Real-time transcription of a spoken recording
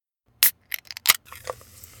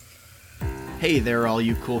Hey there, all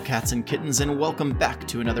you cool cats and kittens, and welcome back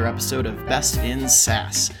to another episode of Best in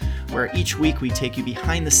SaaS, where each week we take you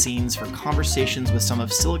behind the scenes for conversations with some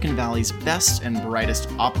of Silicon Valley's best and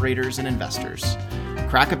brightest operators and investors.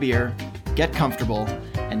 Crack a beer, get comfortable,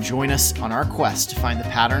 and join us on our quest to find the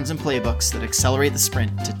patterns and playbooks that accelerate the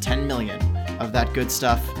sprint to 10 million of that good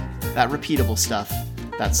stuff, that repeatable stuff,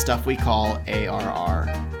 that stuff we call ARR.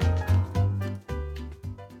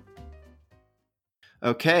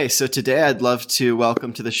 Okay, so today I'd love to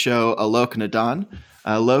welcome to the show Alok Nandan.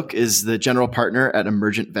 Alok is the general partner at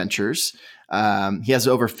Emergent Ventures. He has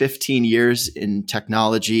over 15 years in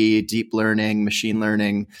technology, deep learning, machine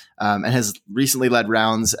learning, and has recently led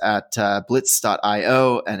rounds at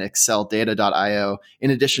Blitz.io and ExcelData.io, in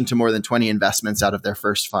addition to more than 20 investments out of their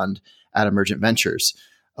first fund at Emergent Ventures.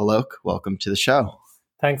 Alok, welcome to the show.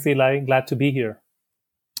 Thanks, Eli. Glad to be here.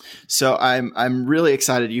 So I'm really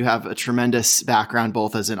excited. You have a tremendous background,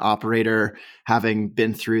 both as an operator, having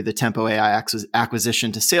been through the Tempo AI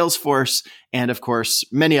acquisition to Salesforce, and of course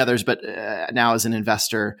many others, but now as an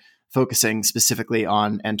investor focusing specifically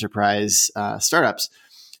on enterprise startups.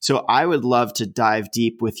 So I would love to dive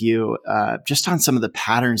deep with you just on some of the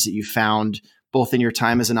patterns that you found, both in your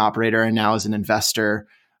time as an operator and now as an investor,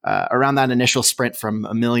 around that initial sprint from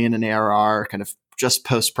 $1 million in ARR, kind of just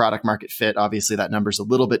post product market fit. Obviously, that number is a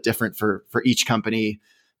little bit different for each company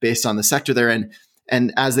based on the sector they're in.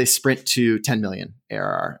 And as they sprint to 10 million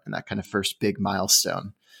ARR and that kind of first big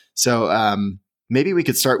milestone. So maybe we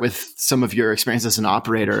could start with some of your experience as an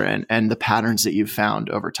operator and the patterns that you've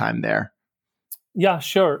found over time there. Yeah,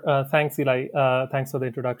 sure. Thanks, Eli. Thanks for the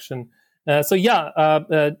introduction. The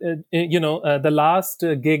last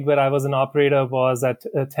gig where I was an operator was at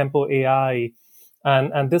Tempo AI.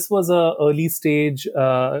 And this was a early stage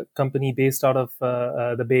company based out of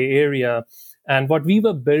the Bay Area. And what we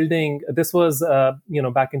were building, this was,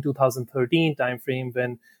 back in 2013 timeframe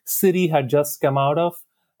when Siri had just come out of.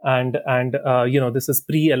 And this is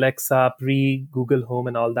pre-Alexa, pre-Google Home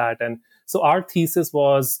and all that. And so our thesis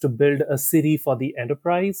was to build a Siri for the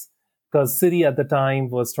enterprise, because Siri at the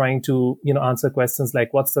time was trying to, answer questions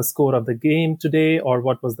like, what's the score of the game today? Or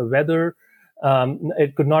what was the weather?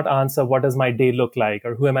 It could not answer what does my day look like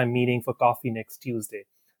or who am I meeting for coffee next Tuesday.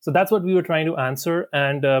 So that's what we were trying to answer.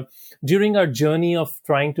 And during our journey of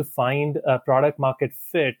trying to find a product market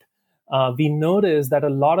fit, we noticed that a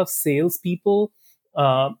lot of salespeople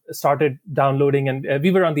started downloading, and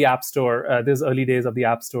we were on the App Store. There's early days of the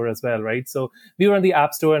App Store as well, right? So we were on the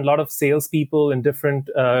App Store, and a lot of salespeople in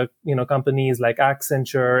different companies like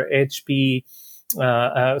Accenture, HP,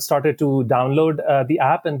 started to download the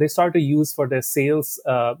app, and they started to use for their sales,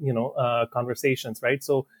 conversations, right?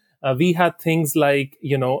 So we had things like,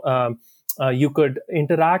 you could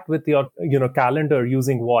interact with your, calendar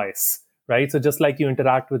using voice, right? So just like you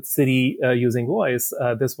interact with Siri using voice,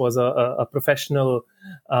 this was a professional,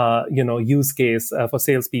 use case for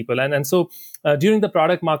salespeople. And so during the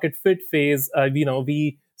product market fit phase,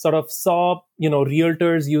 we sort of saw,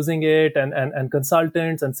 realtors using it and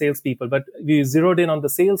consultants and salespeople, but we zeroed in on the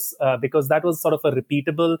sales because that was sort of a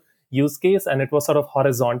repeatable use case, and it was sort of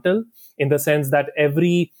horizontal in the sense that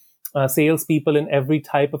every salespeople in every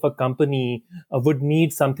type of a company would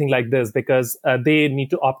need something like this, because they need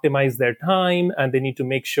to optimize their time and they need to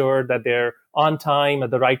make sure that they're on time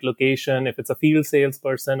at the right location. If it's a field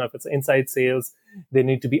salesperson or if it's inside sales, they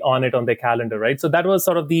need to be on it on their calendar, right? So that was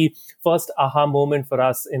sort of the first aha moment for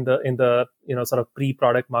us in the sort of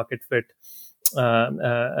pre-product market fit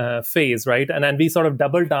phase, right? And then we sort of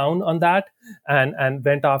doubled down on that and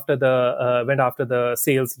went after the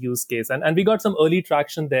sales use case, and we got some early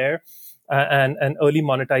traction there. And early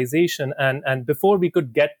monetization, and before we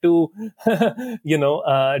could get to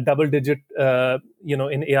double digit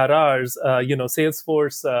in ARRs,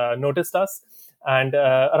 Salesforce noticed us, and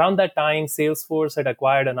around that time Salesforce had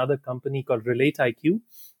acquired another company called RelateIQ.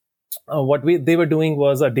 What they were doing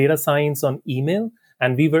was a data science on email,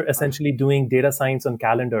 and we were essentially doing data science on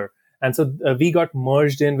calendar. And so we got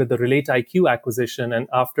merged in with the RelateIQ acquisition. And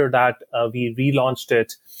after that, we relaunched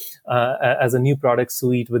it as a new product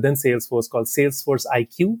suite within Salesforce called Salesforce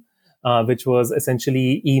IQ, which was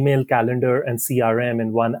essentially email, calendar, and CRM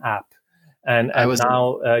in one app. And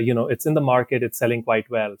now, it's in the market, it's selling quite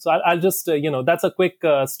well. So I'll just, that's a quick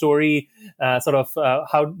story, sort of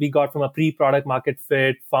how we got from a pre-product market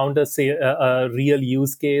fit, found a real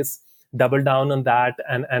use case, doubled down on that,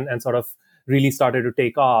 and sort of really started to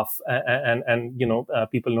take off, and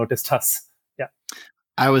people noticed us. Yeah.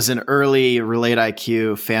 I was an early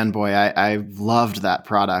RelateIQ fanboy. I loved that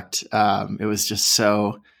product. It was just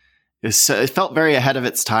so it felt very ahead of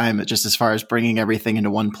its time, just as far as bringing everything into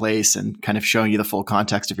one place and kind of showing you the full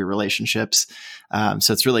context of your relationships.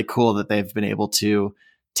 So it's really cool that they've been able to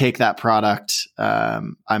take that product,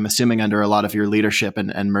 I'm assuming under a lot of your leadership,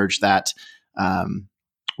 and merge that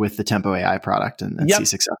with the Tempo AI product and see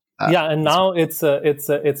success. And now it's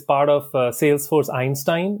part of Salesforce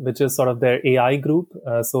Einstein, which is sort of their AI group.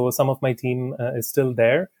 So some of my team is still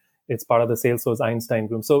there. It's part of the Salesforce Einstein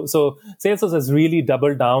group. So Salesforce has really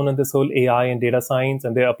doubled down on this whole AI and data science,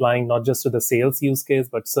 and they're applying not just to the sales use case,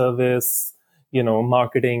 but service,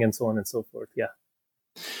 marketing, and so on and so forth. Yeah.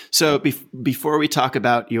 So before we talk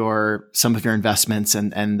about some of your investments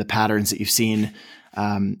and the patterns that you've seen,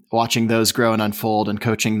 watching those grow and unfold and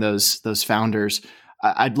coaching those founders,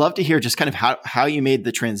 I'd love to hear just kind of how you made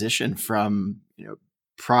the transition from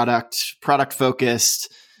product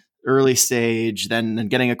focused, early stage, then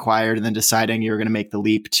getting acquired, and then deciding you were going to make the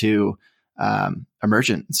leap to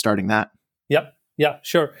Emergent and starting that. Yep. Yeah,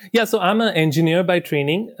 sure. Yeah, so I'm an engineer by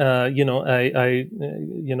training. I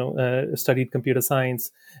studied computer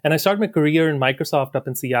science, and I started my career in Microsoft up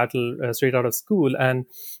in Seattle straight out of school. And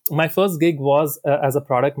my first gig was as a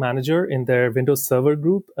product manager in their Windows Server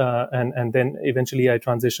group, and then eventually I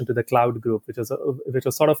transitioned to the cloud group, which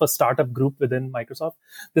was sort of a startup group within Microsoft.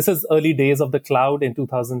 This is early days of the cloud in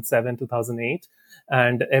 2007, 2008.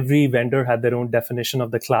 And every vendor had their own definition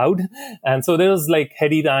of the cloud. And so there was like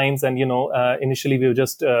heady times. And, initially we were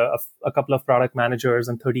just a couple of product managers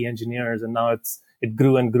and 30 engineers. And now it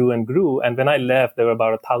grew and grew and grew. And when I left, there were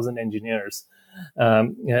about 1,000 engineers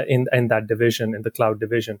in that division, in the cloud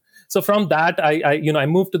division. So from that, I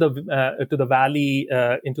moved to the Valley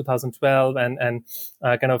in 2012 and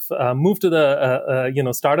kind of moved to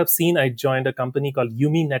the startup scene. I joined a company called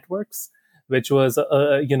Yumi Networks, which was,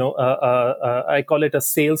 I call it a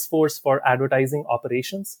Salesforce for advertising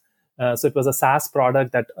operations. So it was a SaaS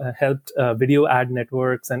product that helped video ad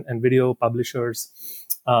networks and video publishers,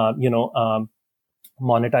 monetize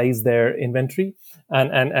their inventory.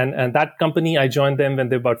 And that company, I joined them when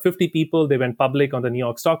they were about 50 people. They went public on the New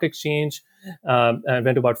York Stock Exchange, and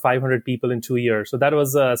went to about 500 people in 2 years. So that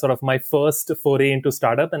was sort of my first foray into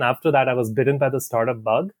startup. And after that, I was bitten by the startup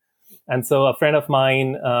bug. And so a friend of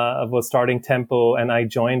mine was starting Tempo, and I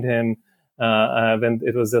joined him when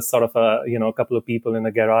it was just sort of a couple of people in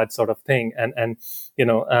a garage sort of thing. And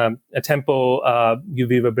at Tempo,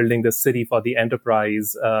 we were building this city for the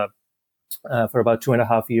enterprise for about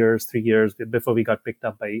 2.5 years, 3 years before we got picked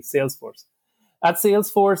up by Salesforce. At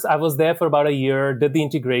Salesforce, I was there for about a year, did the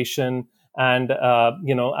integration. And,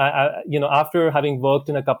 after having worked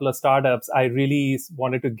in a couple of startups, I really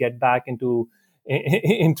wanted to get back into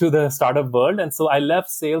the startup world. And so I left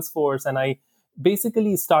Salesforce and I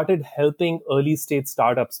basically started helping early stage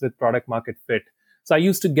startups with product market fit. So I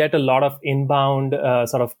used to get a lot of inbound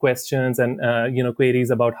sort of questions and, queries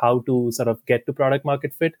about how to sort of get to product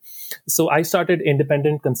market fit. So I started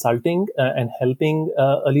independent consulting and helping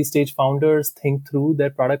early stage founders think through their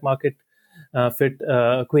product market fit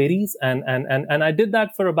queries. And I did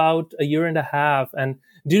that for about a year and a half. And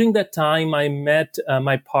during that time, I met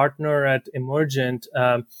my partner at Emergent.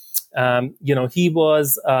 He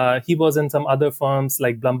was in some other firms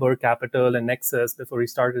like Blumberg Capital and Nexus before he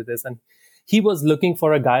started this. And he was looking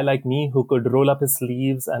for a guy like me who could roll up his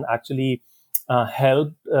sleeves and actually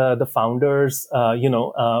help the founders,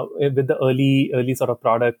 with the early sort of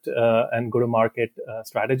product and go-to-market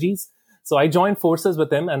strategies. So I joined forces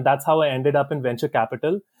with him, and that's how I ended up in venture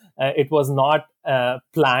capital. It was not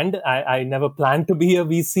planned. I never planned to be a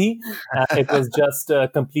VC. It was just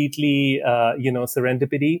completely,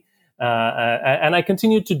 serendipity. And I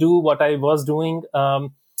continued to do what I was doing,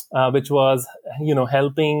 which was,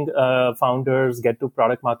 helping founders get to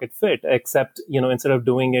product market fit. Except, instead of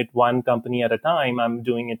doing it one company at a time, I'm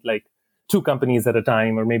doing it like 2 companies at a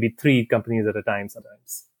time, or maybe 3 companies at a time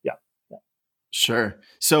sometimes. Yeah. Sure.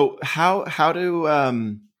 So how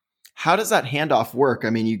does that handoff work? I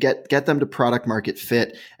mean, you get them to product market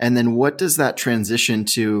fit, and then what does that transition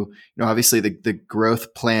to? Obviously the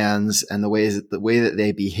growth plans and the way that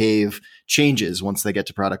they behave changes once they get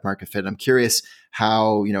to product market fit. I'm curious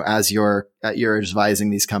how, as you're advising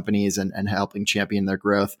these companies and helping champion their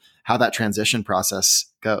growth, how that transition process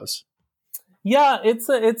goes. Yeah, it's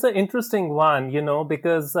an interesting one,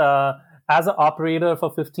 because as an operator for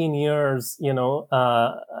 15 years,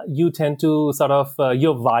 you tend to sort of,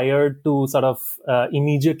 you're wired to sort of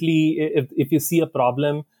immediately, if you see a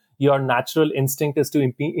problem, your natural instinct is to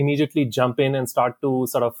immediately jump in and start to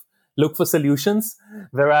sort of look for solutions.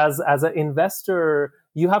 Whereas as an investor,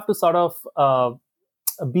 you have to sort of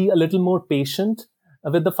be a little more patient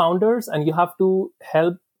with the founders, and you have to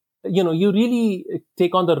help you really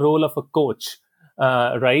take on the role of a coach,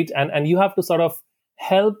 right? And you have to sort of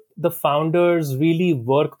help the founders really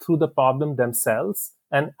work through the problem themselves.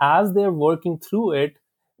 And as they're working through it,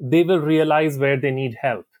 they will realize where they need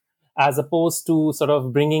help, as opposed to sort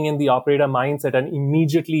of bringing in the operator mindset and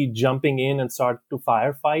immediately jumping in and start to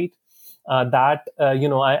firefight.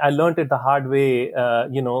 I learned it the hard way.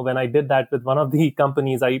 When I did that with one of the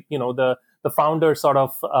companies, the founder sort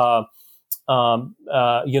of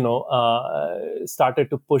started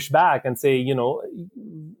to push back and say,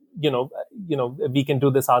 we can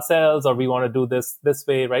do this ourselves, or we want to do this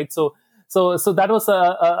way, right? So that was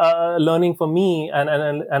a learning for me,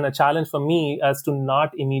 and a challenge for me, as to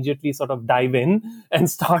not immediately sort of dive in and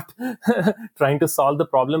start trying to solve the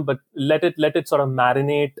problem, but let it sort of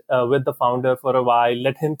marinate with the founder for a while,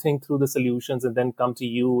 let him think through the solutions, and then come to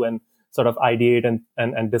you and sort of ideate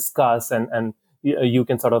and discuss, and you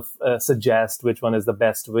can sort of suggest which one is the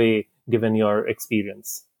best way given your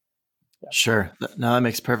experience. Yeah. Sure. No, that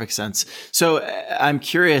makes perfect sense. So I'm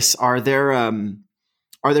curious, are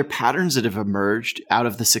there patterns that have emerged out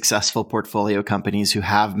of the successful portfolio companies who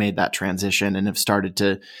have made that transition and have started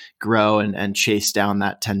to grow and chase down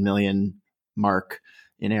that 10 million mark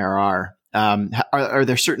in ARR? Are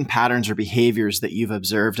there certain patterns or behaviors that you've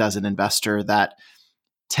observed as an investor that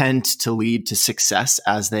tend to lead to success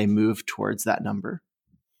as they move towards that number?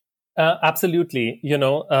 Absolutely.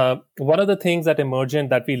 One of the things at Emergent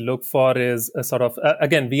that we look for is a sort of,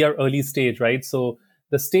 again, we are early stage, right? So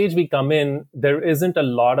the stage we come in, there isn't a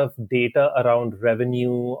lot of data around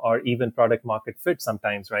revenue or even product market fit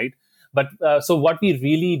sometimes, right? But so what we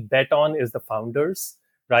really bet on is the founders,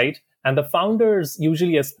 right? And the founders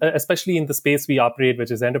usually, especially in the space we operate,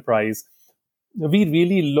 which is enterprise, we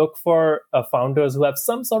really look for founders who have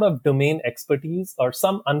some sort of domain expertise or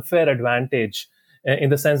some unfair advantage,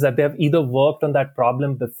 in the sense that they have either worked on that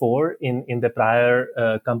problem before in the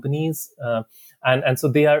prior companies, and so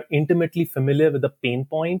they are intimately familiar with the pain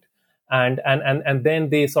point, and then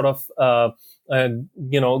they sort of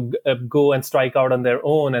go and strike out on their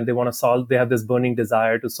own, and they want to solve. They have this burning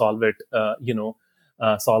desire to solve it.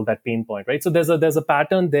 Solve that pain point, right? So there's a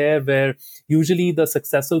pattern there where usually the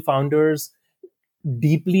successful founders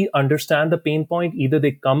deeply understand the pain point. Either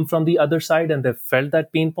they come from the other side and they've felt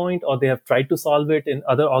that pain point, or they have tried to solve it in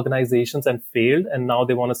other organizations and failed, and now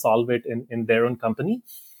they want to solve it in their own company.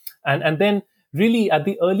 And then really at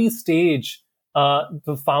the early stage,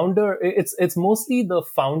 the founder, it's mostly the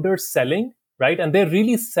founder selling, right? And they're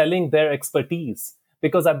really selling their expertise,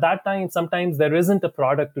 because at that time, sometimes there isn't a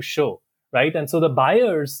product to show, right? And so the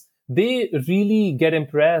buyers, they really get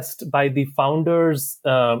impressed by the founder's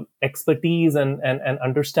expertise and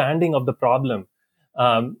understanding of the problem,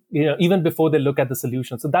 even before they look at the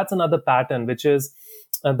solution. So that's another pattern, which is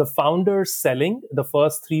the founders selling the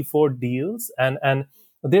first 3-4 deals, and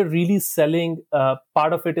they're really selling.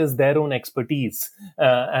 Part of it is their own expertise,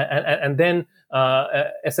 and then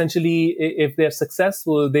essentially, if they're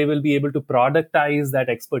successful, they will be able to productize that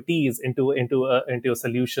expertise into a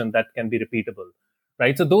solution that can be repeatable.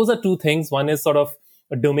 Right. So those are two things. One is sort of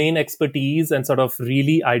a domain expertise and sort of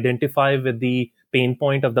really identify with the pain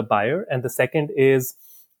point of the buyer. And the second is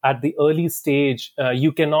at the early stage,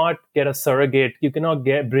 you cannot get a surrogate. You cannot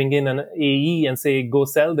bring in an AE and say, go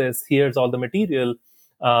sell this. Here's all the material.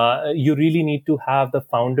 You really need to have the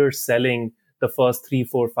founders selling the first 3,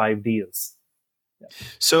 4, 5 deals. Yeah.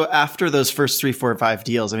 So after those first 3, 4, 5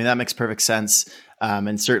 deals, I mean, that makes perfect sense.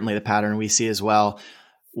 And certainly the pattern we see as well.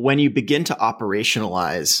 When you begin to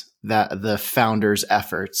operationalize the founder's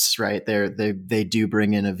efforts, right? They do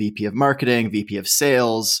bring in a VP of marketing, VP of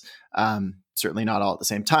sales, certainly not all at the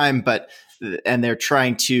same time, and they're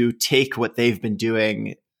trying to take what they've been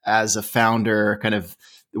doing as a founder, kind of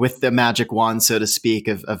with the magic wand, so to speak,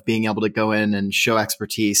 of being able to go in and show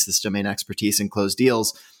expertise, this domain expertise, and close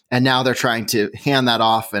deals. And now they're trying to hand that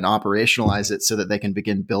off and operationalize it so that they can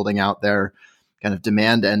begin building out their kind of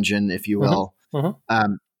demand engine, if you will.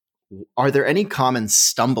 Mm-hmm. Are there any common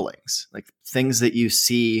stumblings, like things that you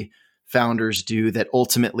see founders do that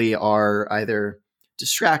ultimately are either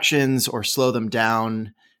distractions or slow them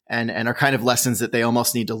down, and are kind of lessons that they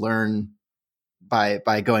almost need to learn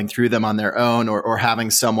by going through them on their own, or having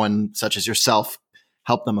someone such as yourself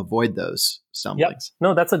help them avoid those stumblings? Yeah.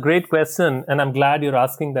 No, that's a great question. And I'm glad you're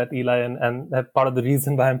asking that, Eli. And that part of the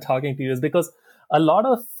reason why I'm talking to you is because a lot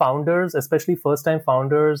of founders, especially first-time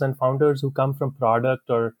founders and founders who come from product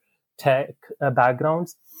or tech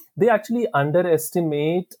backgrounds, they actually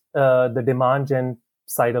underestimate the demand gen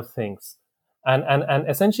side of things. And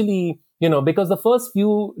essentially, because the first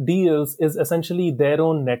few deals is essentially their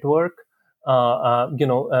own network,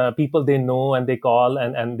 people they know and they call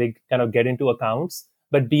and they kind of get into accounts.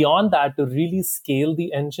 But beyond that, to really scale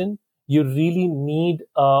the engine, you really need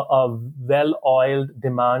a well-oiled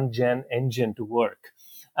demand gen engine to work.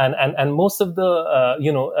 And most of the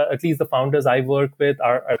at least the founders I work with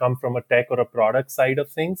are come from a tech or a product side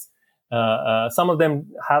of things. Some of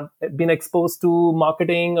them have been exposed to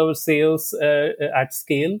marketing or sales at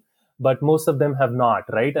scale, but most of them have not,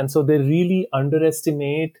 right? And so they really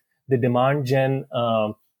underestimate the demand gen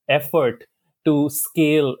effort to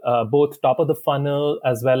scale both top of the funnel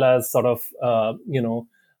as well as sort of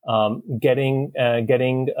getting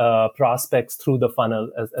prospects through the funnel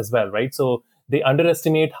as well, right? So they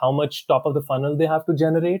underestimate how much top of the funnel they have to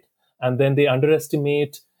generate, and then they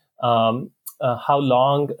underestimate how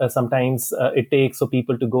long sometimes it takes for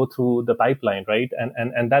people to go through the pipeline, right?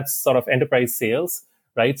 And that's sort of enterprise sales,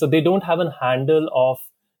 right? So they don't have a handle of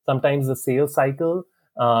sometimes the sales cycle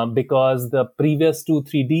because the previous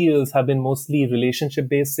 2-3 deals have been mostly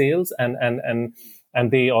relationship-based sales,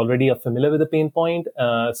 and they already are familiar with the pain point.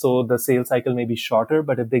 So the sales cycle may be shorter,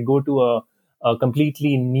 but if they go to a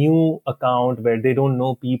completely new account where they don't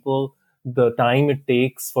know people, the time it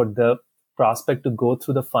takes for the prospect to go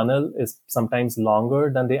through the funnel is sometimes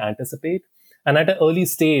longer than they anticipate. And at an early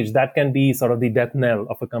stage, that can be sort of the death knell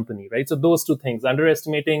of a company, right? So those two things,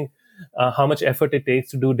 underestimating how much effort it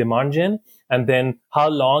takes to do demand gen, and then how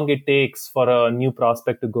long it takes for a new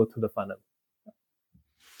prospect to go through the funnel.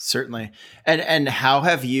 Certainly. And how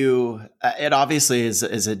have you, it obviously is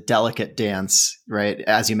a delicate dance, right?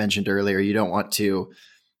 As you mentioned earlier, you don't want to,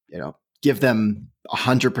 give them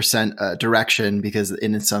 100% direction because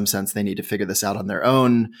in some sense they need to figure this out on their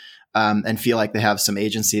own and feel like they have some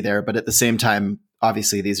agency there. But at the same time,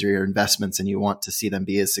 obviously these are your investments and you want to see them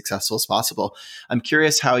be as successful as possible. I'm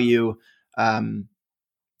curious how you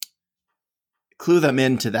clue them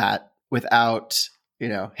into that without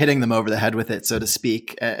hitting them over the head with it, so to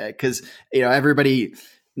speak. Because, everybody,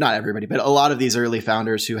 not everybody, but a lot of these early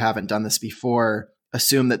founders who haven't done this before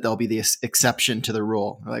assume that they'll be the exception to the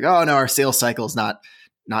rule. They're like, oh no, our sales cycle is not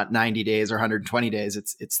 90 days or 120 days.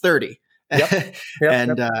 It's 30. Yep.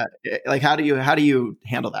 And like, how do you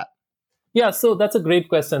handle that? Yeah, so that's a great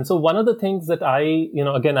question. So one of the things that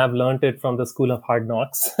again, I've learned it from the School of Hard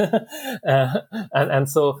Knocks. and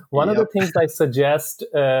so one of the things I suggest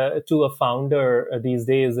to a founder these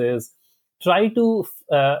days is try to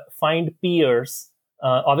find peers.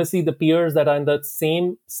 Obviously, the peers that are in the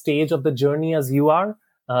same stage of the journey as you are.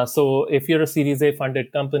 So if you're a Series A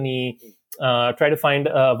funded company, try to find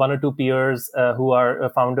one or two peers who are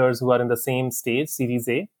founders who are in the same stage, Series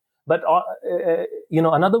A. But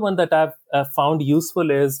another one that I've found useful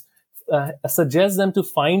is suggest them to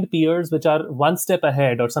find peers which are one step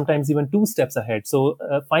ahead or sometimes even 2 steps ahead. So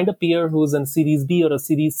find a peer who's in Series B or a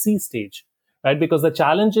Series C stage, right? Because the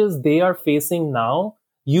challenges they are facing now,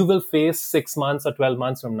 you will face 6 months or 12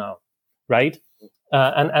 months from now, right?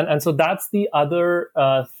 And so that's the other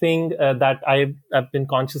thing that I've been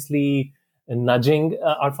consciously nudging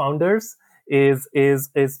our founders is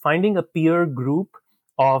finding a peer group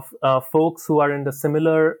of folks who are in the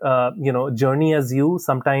similar journey as you,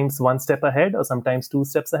 sometimes 1 step ahead or sometimes 2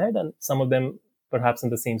 steps ahead, and some of them perhaps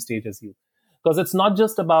in the same stage as you. Because it's not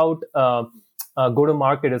just about go to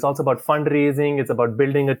market, it's also about fundraising, it's about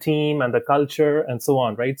building a team and the culture and so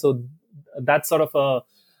on, right? So that's sort of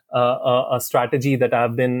a strategy that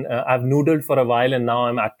I've noodled for a while, and now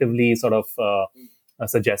I'm actively sort of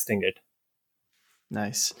suggesting it.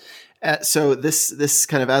 Nice. So this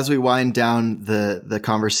kind of, as we wind down the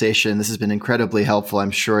conversation, this has been incredibly helpful.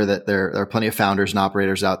 I'm sure that there are plenty of founders and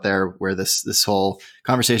operators out there where this whole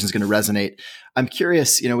conversation is going to resonate. I'm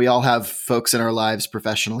curious, we all have folks in our lives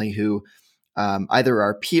professionally who either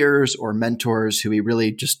are peers or mentors who we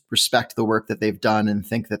really just respect the work that they've done and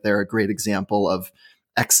think that they're a great example of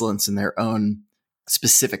excellence in their own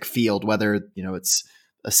specific field, whether, it's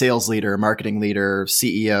a sales leader, a marketing leader,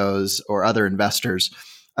 CEOs, or other investors.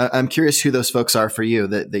 I'm curious who those folks are for you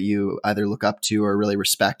that you either look up to or really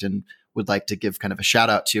respect and would like to give kind of a shout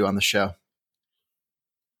out to on the show.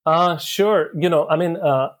 Sure.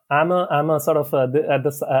 I'm a sort of at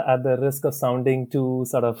the risk of sounding too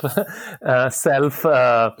sort of self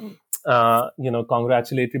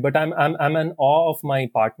congratulatory, but I'm in awe of my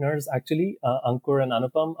partners actually, Ankur and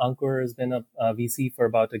Anupam. Ankur has been a VC for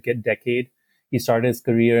about a decade. He started his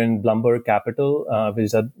career in Blumberg Capital,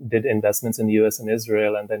 which did investments in the US and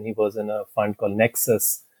Israel. And then he was in a fund called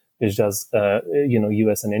Nexus, which does,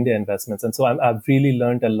 US and India investments. And so I've really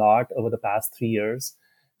learned a lot over the past 3 years,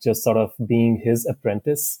 just sort of being his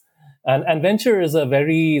apprentice. And venture is a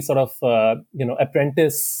very sort of,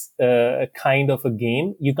 apprentice kind of a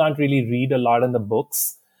game. You can't really read a lot in the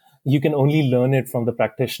books. You can only learn it from the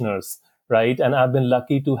practitioners, right? And I've been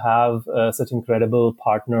lucky to have such incredible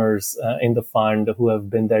partners in the fund who have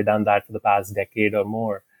been there, done that for the past decade or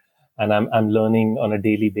more. And I'm learning on a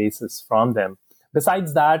daily basis from them.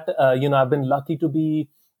 Besides that, I've been lucky to be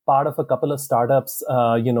part of a couple of startups.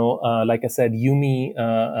 Like I said,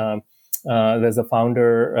 Yumi. There's a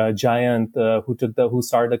founder, Giant, who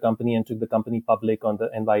started a company and took the company public on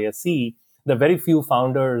the NYSE. There are very few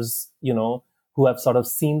founders, who have sort of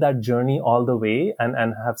seen that journey all the way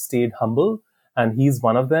and have stayed humble. And he's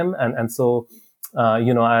one of them. And so,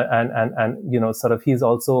 sort of he's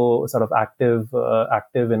also sort of active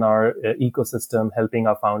in our ecosystem, helping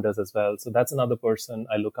our founders as well. So that's another person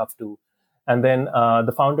I look up to. And then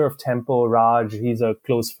the founder of Tempo, Raj, he's a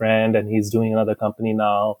close friend and he's doing another company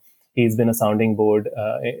now. He's been a sounding board,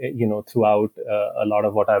 throughout a lot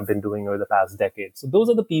of what I've been doing over the past decade. So those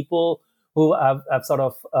are the people who I've sort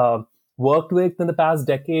of worked with in the past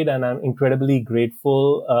decade, and I'm incredibly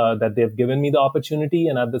grateful that they've given me the opportunity.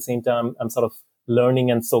 And at the same time, I'm sort of learning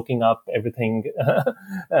and soaking up everything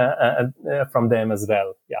from them as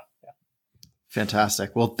well. Yeah.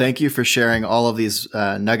 Fantastic. Well, thank you for sharing all of these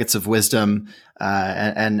nuggets of wisdom,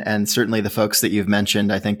 and certainly the folks that you've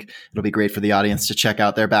mentioned. I think it'll be great for the audience to check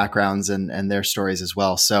out their backgrounds and their stories as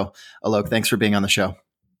well. So, Alok, thanks for being on the show.